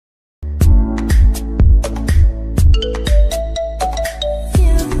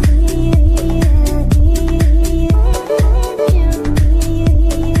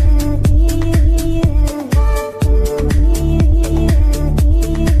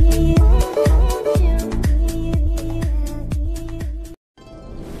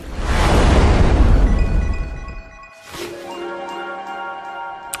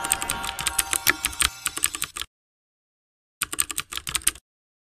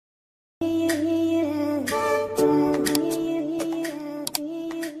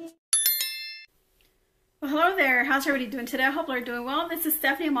how's everybody doing today? I hope you're doing well. This is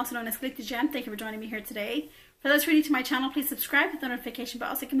Stephanie. I'm also known as GENGLOW. Thank you for joining me here today. For those who are new to my channel, please subscribe, hit the notification bell,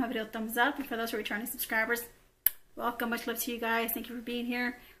 also give my video a thumbs up. And for those who are returning subscribers, welcome. Much love to you guys. Thank you for being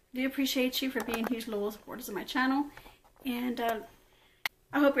here. I do appreciate you for being huge loyal supporters of my channel. And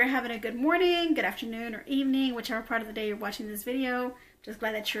I hope you're having a good morning, good afternoon, or evening, whichever part of the day you're watching this video. Just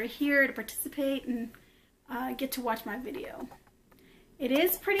glad that you're here to participate and get to watch my video. It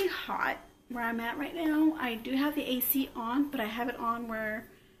is pretty hot where I'm at right now. I do have the AC on, but I have it on where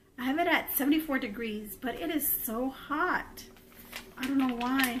I have it at 74 degrees, but it is so hot. I don't know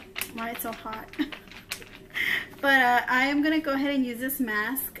why it's so hot. But I am going to go ahead and use this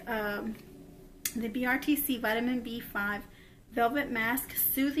mask, the BRTC Vitamin B5 Velvet Mask,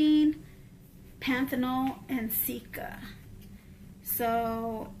 Soothing, Panthenol, and Cica.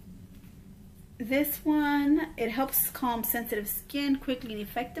 So this one, it helps calm sensitive skin quickly and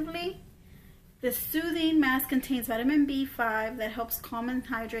effectively. The Soothing Mask contains vitamin B5 that helps calm and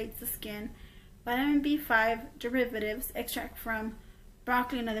hydrates the skin. Vitamin B5 derivatives, extract from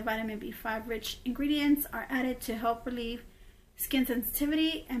broccoli and other vitamin B5 rich ingredients are added to help relieve skin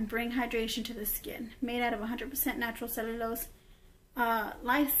sensitivity and bring hydration to the skin. Made out of 100% natural cellulose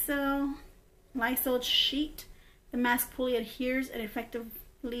lysol sheet, the mask fully adheres and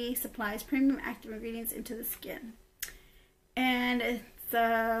effectively supplies premium active ingredients into the skin. And it's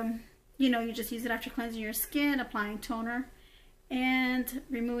you know, you just use it after cleansing your skin, applying toner, and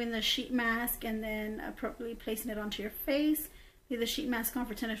removing the sheet mask, and then appropriately placing it onto your face. Leave the sheet mask on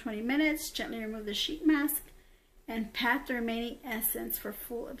for 10 to 20 minutes. Gently remove the sheet mask and pat the remaining essence for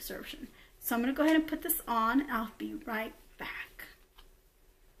full absorption. So I'm going to go ahead and put this on. I'll be right back.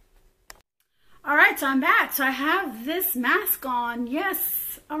 Alright, so I'm back. So I have this mask on.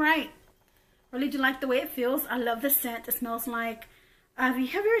 Yes. Alright. Really do like the way it feels. I love the scent. It smells like... Have you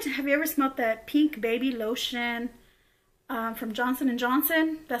ever smelled that pink baby lotion from Johnson &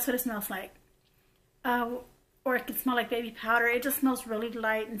 Johnson? That's what it smells like. Or it can smell like baby powder. It just smells really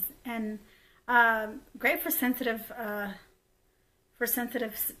light and great for sensitive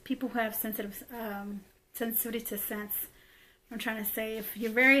people who have sensitivity to scents. I'm trying to say, if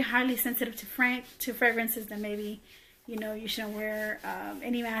you're very highly sensitive to fragrances, then maybe you shouldn't wear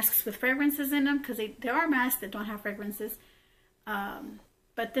any masks with fragrances in them, because there are masks that don't have fragrances.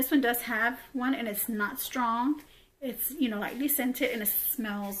 But this one does have one, and it's not strong. It's lightly scented, and it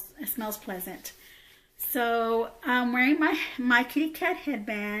smells pleasant. So I'm wearing my kitty cat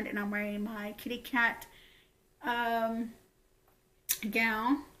headband, and I'm wearing my kitty cat gown,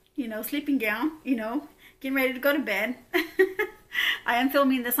 sleeping gown, getting ready to go to bed. I am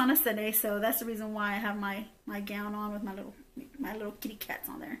filming this on a Sunday, so that's the reason why I have my gown on with my little kitty cats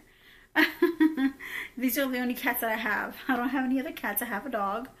on there. These are the only cats that I have. I don't have any other cats. I have a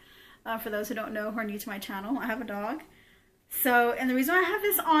dog. For those who don't know, who are new to my channel, I have a dog. So, and the reason I have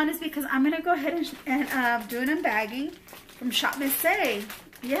this on is because I'm going to go ahead and do an unbagging from Shop MissA.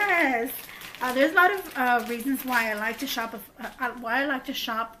 Yes. There's a lot of reasons why I like to shop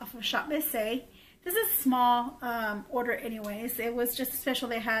off of Shop MissA. This is a small order anyways. It was just a special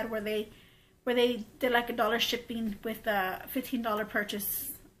they had where they did like $1 shipping with a $15 purchase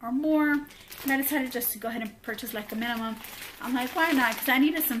or more, and I decided just to go ahead and purchase like a minimum. I'm like, why not? Because I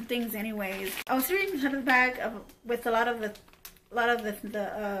needed some things anyways. I was reading inside of the bag with a lot of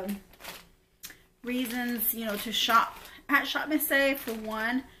the reasons to shop at Shop MissA. For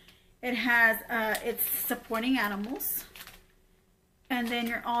one, it has it's supporting animals, and then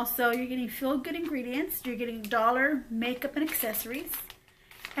you're getting feel-good ingredients. You're getting $1 makeup and accessories,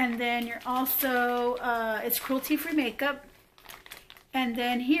 and then you're also it's cruelty-free makeup. And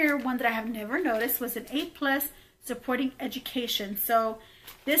then here, one that I have never noticed was an A+ supporting education. So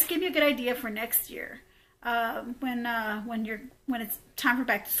this gave me a good idea for next year. When it's time for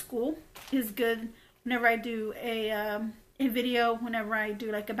back to school is good. Whenever I do a video, whenever I do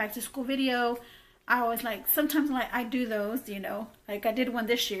like a back to school video, I always sometimes I do those, like I did one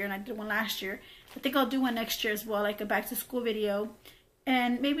this year and I did one last year. I think I'll do one next year as well, like a back to school video,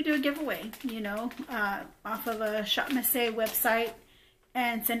 and maybe do a giveaway, off of a Shop MissA website.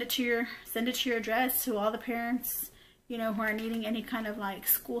 And send it to your address to all the parents, who are needing any kind of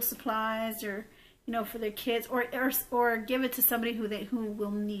school supplies or for their kids, or give it to somebody who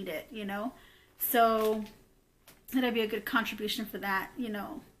will need it, So that'd be a good contribution for that,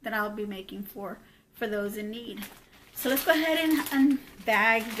 that I'll be making for those in need. So let's go ahead and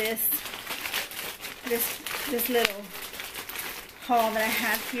unbag this little haul that I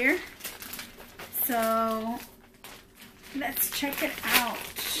have here. So let's check it out.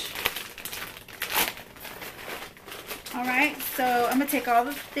 Alright, so I'm going to take all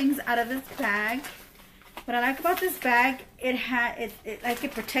the things out of this bag. what I like about this bag, it like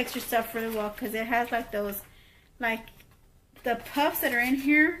it protects your stuff really well, because it has like those, like the puffs that are in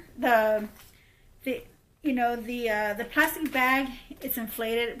here. The plastic bag, it's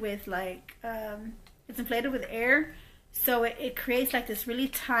inflated with like it's inflated with air, so it creates like this really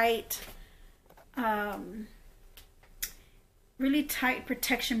tight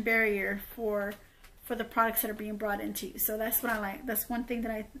protection barrier for the products that are being brought into you. So that's what I like. That's one thing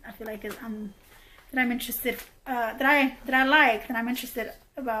that I feel like is that I'm interested that I'm interested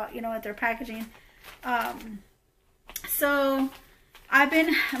about, you know, with their packaging. So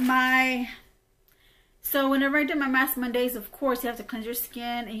whenever I do my Mask Mondays, of course you have to cleanse your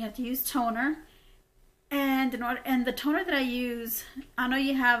skin and you have to use toner. And the toner that I use, I know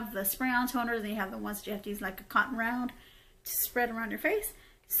you have the spray-on toners and you have the ones that you have to use like a cotton round to spread around your face.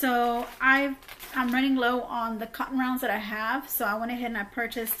 So I'm running low on the cotton rounds that I have, so I went ahead and I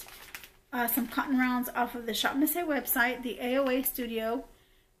purchased some cotton rounds off of the Shop MissA website, the AOA Studio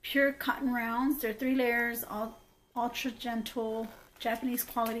pure cotton rounds. They're 3 layers, all ultra gentle, Japanese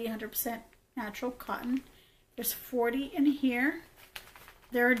quality, 100% natural cotton. There's 40 in here.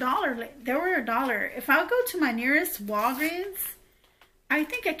 They're $1. They were $1. If I go to my nearest Walgreens, I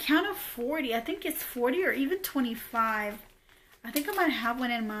think I counted 40. I think it's 40 or even 25. I think I might have one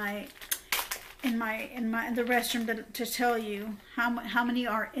in the restroom to tell you how many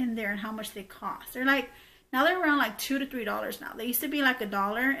are in there and how much they cost. They're like, now they're around like $2 to $3 now. They used to be like $1,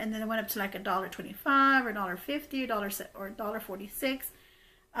 and then it went up to like $1.25 or $1.50 or $1.46.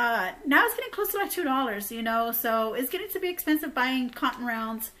 Now it's getting close to like $2, you know, so it's getting to be expensive buying cotton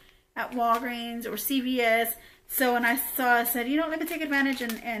rounds at Walgreens or CVS. So when I said, you know, let me take advantage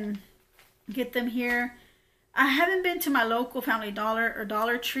and get them here. I haven't been to my local Family Dollar or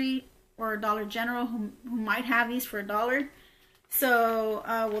Dollar Tree or Dollar General who might have these for $1. So,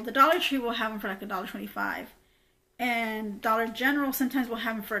 well, the Dollar Tree will have them for like $1.25, and Dollar General sometimes will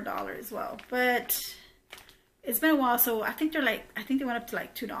have them for $1 as well. But it's been a while, so I think they went up to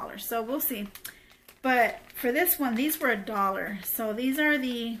like $2. So we'll see. But for this one, these were $1. So these are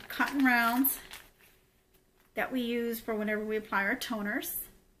the cotton rounds that we use for whenever we apply our toners.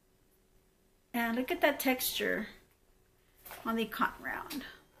 And look at that texture on the cotton round.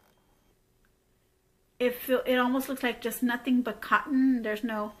 It almost looks like just nothing but cotton. There's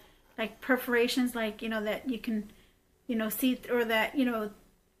no like perforations, like, you know, that you can, you know, see, or that, you know,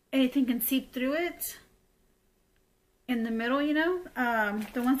 anything can seep through it in the middle, you know.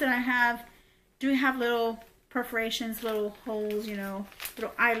 The ones that I have do have little perforations, little holes, you know,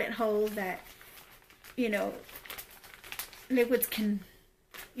 little eyelet holes that, you know, liquids can,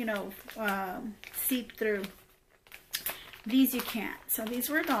 you know, seep through. These you can't. So these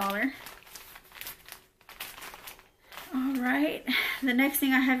were $1. All right, the next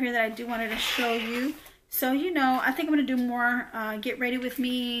thing I have here that I do wanted to show you. So, you know, I think I'm going to do more get ready with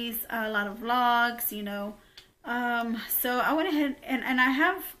me's, a lot of vlogs, you know. So I went ahead and I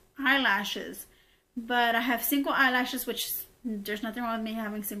have eyelashes, but I have single eyelashes, which there's nothing wrong with me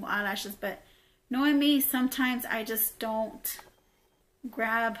having single eyelashes, but knowing me, sometimes I just don't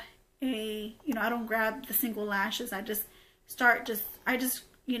grab I don't grab the single lashes. I just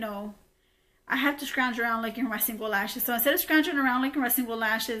you know, I have to scrounge around looking for my single lashes. So instead of scrounging around looking for my single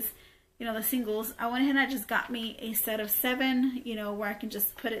lashes, you know, the singles, I went ahead and I just got me a set of 7, you know, where I can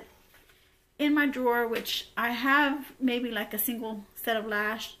just put it in my drawer, which I have maybe like a single set of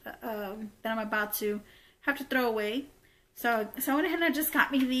lash that I'm about to have to throw away. So I went ahead and I just got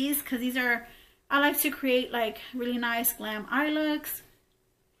me these, because these are, I like to create like really nice glam eye looks,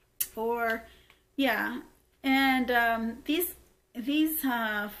 or yeah. And these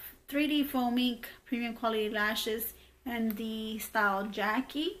 3D foam ink premium quality lashes and the style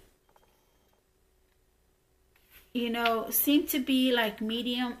Jackie, you know, seem to be like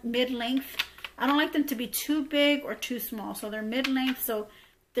mid-length. I don't like them to be too big or too small, so they're mid-length. So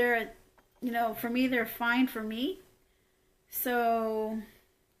they're, you know, for me, they're fine for me. So,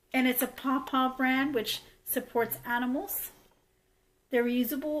 and it's a Paw brand, which supports animals. They're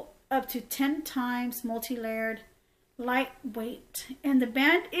reusable up to 10 times, multi-layered, lightweight, and the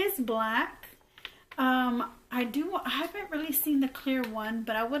band is black. I haven't really seen the clear one,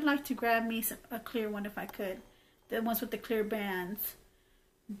 but I would like to grab me a clear one if I could, the ones with the clear bands.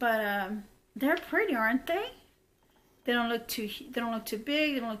 But they're pretty, aren't they? They don't look too big,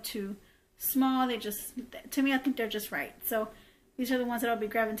 they don't look too small. They just, to me, I think they're just right. So these are the ones that I'll be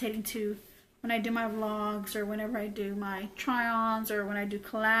gravitating to when I do my vlogs, or whenever I do my try-ons, or when I do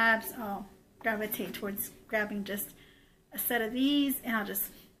collabs. I'll gravitate towards grabbing just a set of these, and I'll just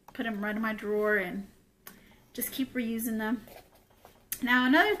put them right in my drawer and just keep reusing them. Now,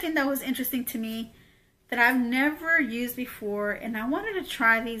 another thing that was interesting to me that I've never used before, and I wanted to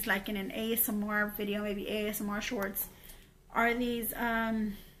try these like in an ASMR video, maybe ASMR shorts, are these,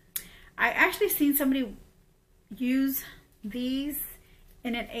 I actually seen somebody use these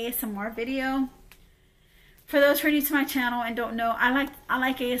in an ASMR video. For those who are new to my channel and don't know, I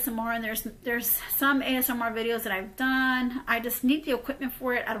like ASMR, and there's some ASMR videos that I've done. I just need the equipment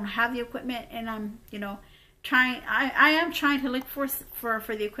for it. I don't have the equipment, and I'm, you know, trying. I am trying to look for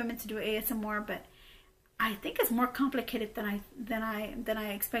the equipment to do ASMR, but I think it's more complicated than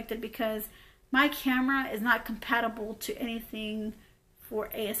I expected, because my camera is not compatible to anything for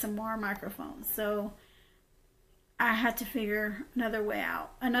ASMR microphones. So I had to figure another way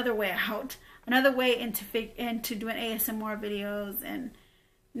into doing ASMR videos and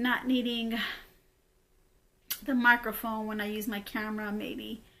not needing the microphone when I use my camera.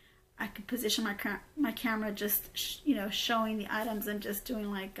 Maybe I could position my camera just, you know, showing the items, and just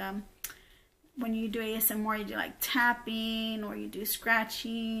doing like, when you do ASMR, you do like tapping, or you do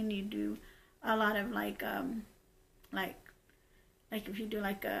scratching, you do a lot of like if you do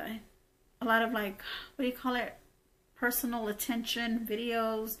like a lot of like, what do you call it, personal attention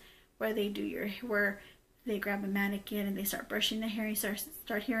videos, where they do where they grab a mannequin and they start brushing the hair, and you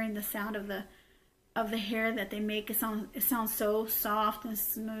start hearing the sound of the hair that they make. It sounds so soft and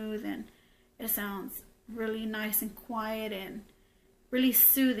smooth, and it sounds really nice and quiet and really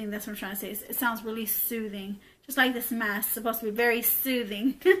soothing. That's what I'm trying to say. It sounds really soothing, just like this mask is supposed to be very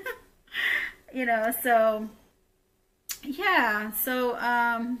soothing. You know, so yeah, so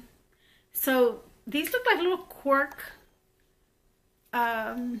these look like little cork,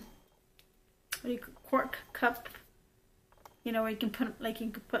 cork cup, you know, where you can put like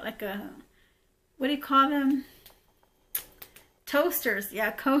a, what do you call them? Toasters.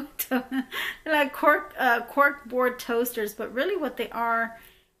 Yeah, they're like cork board toasters. But really what they are,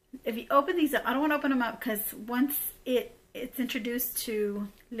 if you open these up, I don't want to open them up, because once it's introduced to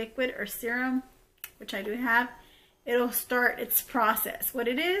liquid or serum, which I do have, it'll start its process. What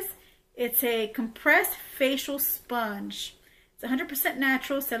it is, it's a compressed facial sponge. It's 100%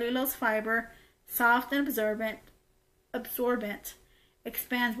 natural cellulose fiber, soft and absorbent,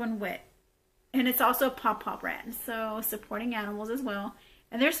 expands when wet. And it's also a pop brand, so supporting animals as well.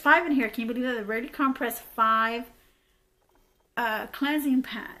 And there's 5 in here. Can you believe that? The ready compressed 5 cleansing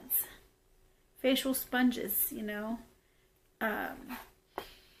pads, facial sponges, you know.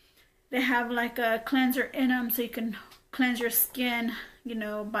 They have like a cleanser in them, so you can cleanse your skin, you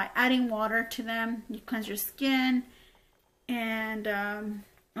know, by adding water to them. You cleanse your skin. And a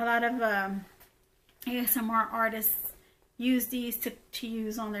lot of ASMR artists use these to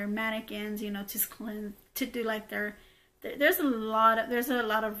use on their mannequins, you know, to cleanse, to do like there's a lot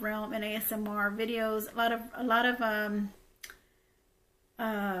of realm in ASMR videos, a lot of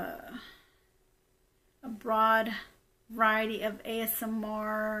a broad variety of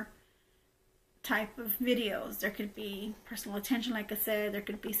ASMR type of videos. There could be personal attention, like I said. There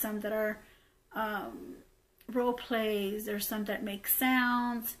could be some that are role plays. There's some that make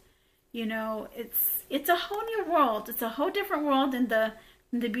sounds. You know, it's a whole new world. It's a whole different world than the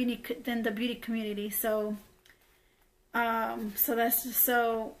beauty community. So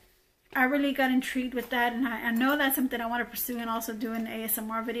so I really got intrigued with that, and I know that's something I want to pursue, and also doing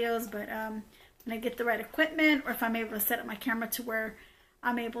ASMR videos. But when I get the right equipment, or if I'm able to set up my camera to where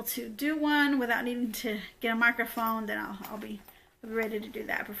I'm able to do one without needing to get a microphone, then I'll be ready to do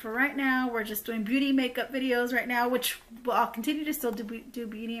that. But for right now, we're just doing beauty makeup videos right now, which I'll continue to still do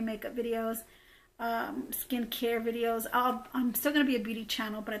beauty and makeup videos, skincare videos. I'm still gonna be a beauty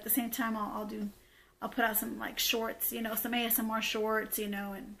channel, but at the same time, I'll put out some like shorts, you know, some ASMR shorts, you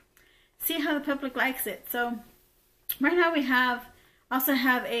know, and see how the public likes it. So right now we also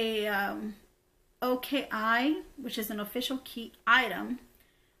have a OKI, which is an official key item.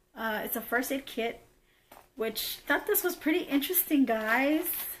 It's a first aid kit, which thought this was pretty interesting, guys,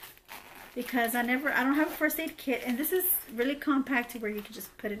 because I don't have a first aid kit, and this is really compact to where you can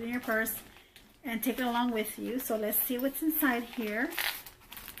just put it in your purse and take it along with you. So let's see what's inside here,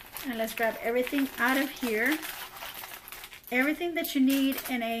 and let's grab everything out of here. Everything that you need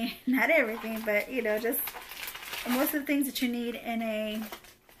in a, not everything, but you know, just most of the things that you need in a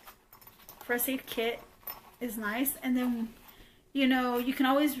first aid kit is nice. And then, you know, you can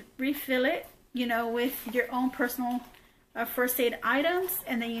always refill it, you know, with your own personal first aid items.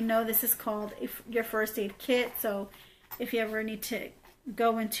 And then, you know, this is called your first aid kit. So if you ever need to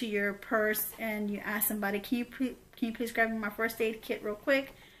go into your purse and you ask somebody, can you please grab me my first aid kit real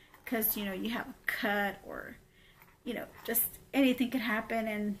quick, because, you know, you have a cut, or, you know, just anything could happen,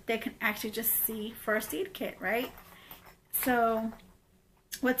 and they can actually just see first aid kit, right? So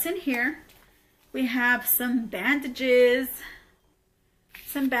what's in here We have some bandages.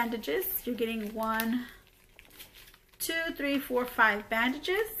 You're getting 1, 2, 3, 4, 5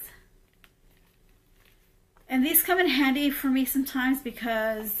 bandages. And these come in handy for me sometimes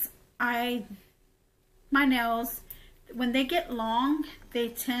because my nails, when they get long, they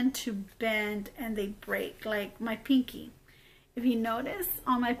tend to bend and they break, like my pinky. If you notice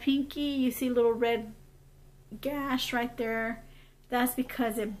on my pinky, you see a little red gash right there. That's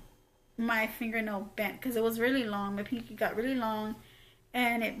because my fingernail bent because it was really long. My pinky got really long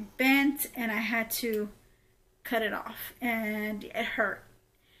and it bent and I had to cut it off and it hurt.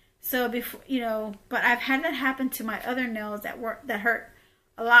 So before, you know, but I've had that happen to my other nails that hurt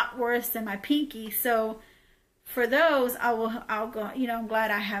a lot worse than my pinky. So for those, I'll go, you know, I'm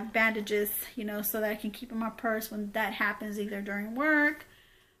glad I have bandages, you know, so that I can keep in my purse when that happens, either during work,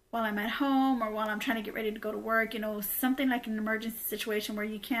 while I'm at home, or while I'm trying to get ready to go to work, you know, something like an emergency situation where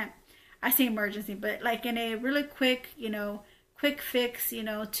you can't, I say emergency, but like in a really quick, you know, quick fix, you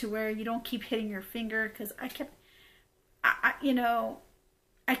know, to where you don't keep hitting your finger, because you know,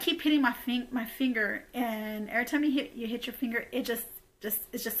 I keep hitting my finger, and every time you hit your finger, it's just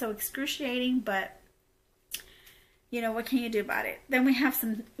so excruciating. But you know, what can you do about it? Then we have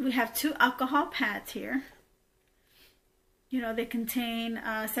 2 alcohol pads here. You know, they contain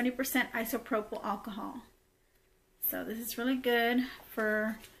 70% isopropyl alcohol, so this is really good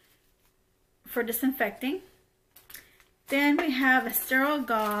for disinfecting. Then we have a sterile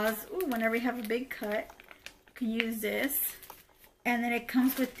gauze. Ooh, whenever you have a big cut, you can use this. And then it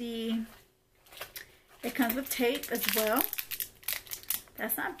comes with tape as well.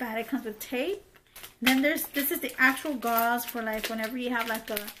 That's not bad. It comes with tape. And then this is the actual gauze for like whenever you have like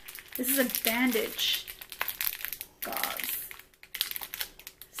this is a bandage gauze.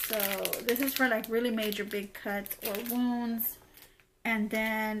 So this is for like really major big cuts or wounds. And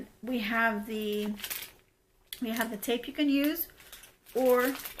then we have the tape you can use, or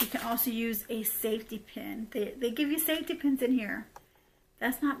you can also use a safety pin. They give you safety pins in here.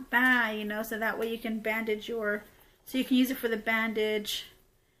 That's not bad, you know, so that way you can bandage so you can use it for the bandage.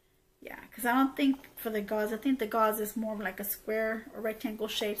 Yeah, because I don't think for the gauze, I think the gauze is more like a square or rectangle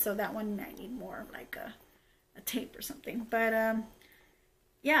shape, so that one might need more like a tape or something. But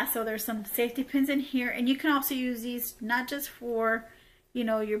yeah, so there's some safety pins in here, and you can also use these not just for, you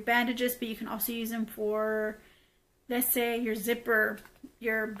know, your bandages, but you can also use them for, let's say, your zipper,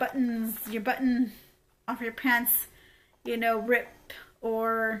 your button off your pants, you know, rip,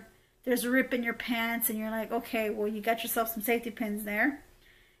 or there's a rip in your pants and you're like, okay, well, you got yourself some safety pins there.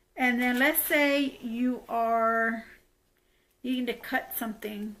 And then let's say you need to cut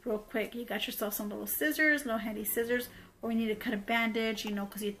something real quick. You got yourself some little scissors, little handy scissors, or you need to cut a bandage, you know,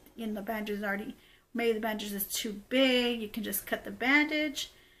 because the bandage is already, maybe the bandage is too big. You can just cut the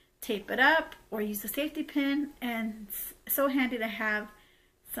bandage, tape it up, or use the safety pin. And it's so handy to have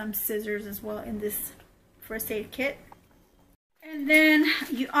some scissors as well in this first aid kit. And then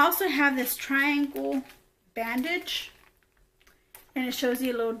you also have this triangle bandage, and it shows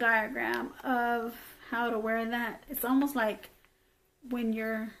you a little diagram of how to wear that. It's almost like when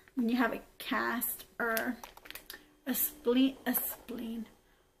you have a cast or a splint,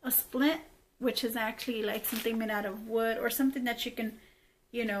 which is actually like something made out of wood, or something that you can,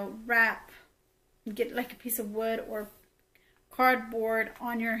 you know, wrap, get like a piece of wood or cardboard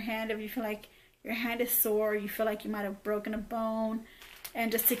on your hand if you feel like your hand is sore, you feel like you might have broken a bone,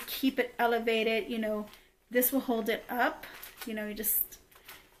 and just to keep it elevated, you know, this will hold it up. You know,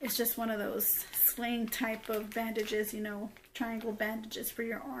 it's just one of those sling type of bandages, you know, triangle bandages for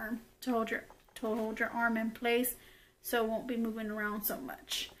your arm to hold your arm in place, so it won't be moving around so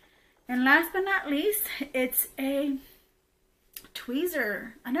much. And last but not least, it's a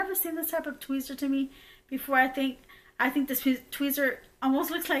tweezer. I never seen this type of tweezer to me before. I think this tweezer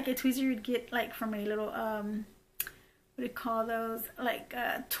almost looks like a tweezer you'd get like from a little what do you call those, like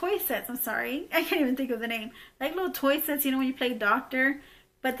toy sets. I'm sorry, I can't even think of the name. Like little toy sets, you know, when you play doctor.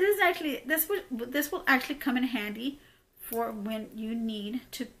 But this is actually, this will actually come in handy for when you need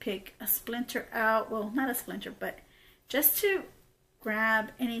to pick a splinter out. Well, not a splinter, but just to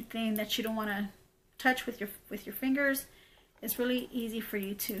grab anything that you don't want to touch with your fingers. It's really easy for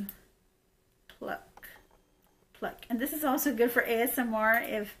you to pluck. And this is also good for ASMR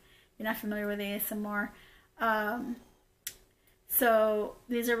if you're not familiar with ASMR. So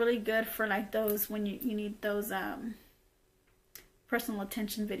these are really good for like those when you need those personal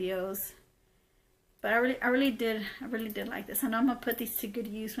attention videos. But I really did like this. I know I'm gonna put these to good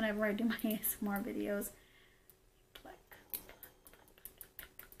use whenever I do my ASMR videos.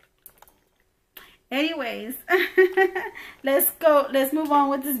 Anyways, let's move on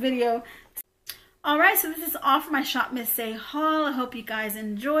with this video. Alright, so this is all for my Shop MissA haul. I hope you guys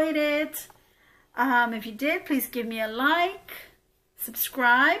enjoyed it. If you did, please give me a like,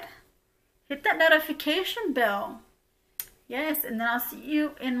 subscribe, hit that notification bell. Yes, and then I'll see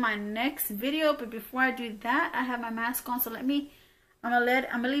you in my next video. But before I do that, I have my mask on, so I'm gonna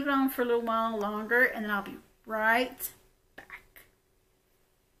leave it on for a little while longer, and then I'll be right back.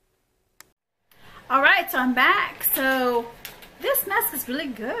 Alright, so I'm back. So this mask is really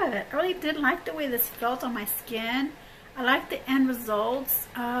good. I really did like the way this felt on my skin. I like the end results.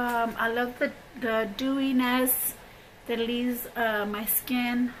 I love the dewiness that leaves my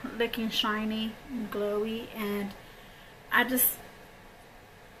skin looking shiny and glowy, and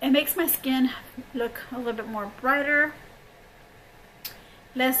it makes my skin look a little bit more brighter,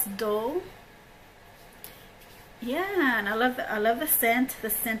 less dull. Yeah, and I love the scent. The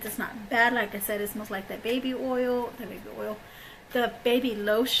scent is not bad. Like I said, it smells like that baby oil, the baby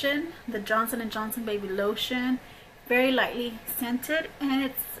lotion, the Johnson & Johnson baby lotion. Very lightly scented, and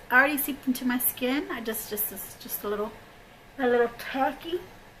it's already seeped into my skin. It's just a little tacky.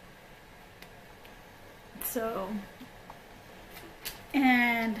 So,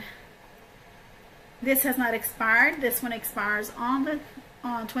 and this has not expired. This one expires on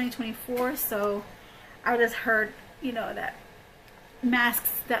 2024. So I just heard, you know, that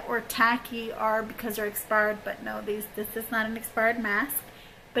masks that were tacky are because they're expired, but no, this is not an expired mask.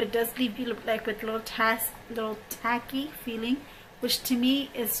 But it does leave you like with a little tacky feeling, which to me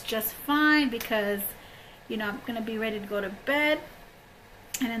is just fine, because, you know, I'm gonna be ready to go to bed,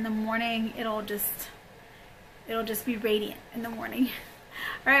 and in the morning it'll just be radiant in the morning.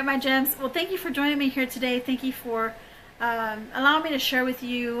 All right, my gems. Well, thank you for joining me here today. Thank you for allowing me to share with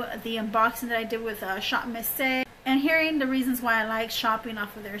you the unboxing that I did with Shop MissA, and hearing the reasons why I like shopping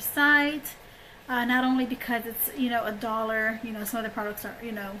off of their site. Not only because it's, you know, $1, you know, some other products are,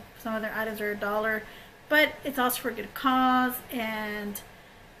 you know, some other items are $1, but it's also for a good cause. And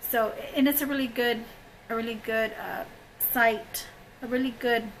so, and it's a really good site, a really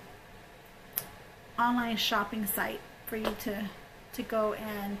good online shopping site for you to go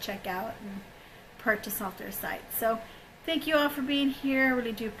and check out and purchase off their site. So thank you all for being here. I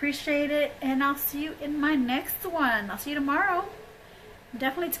really do appreciate it, and I'll see you in my next one. I'll see you tomorrow.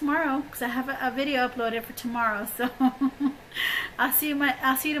 Definitely tomorrow, because I have a video uploaded for tomorrow. So I'll see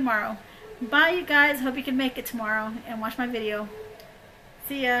you tomorrow. Bye, you guys. Hope you can make it tomorrow and watch my video.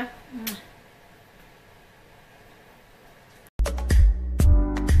 See ya.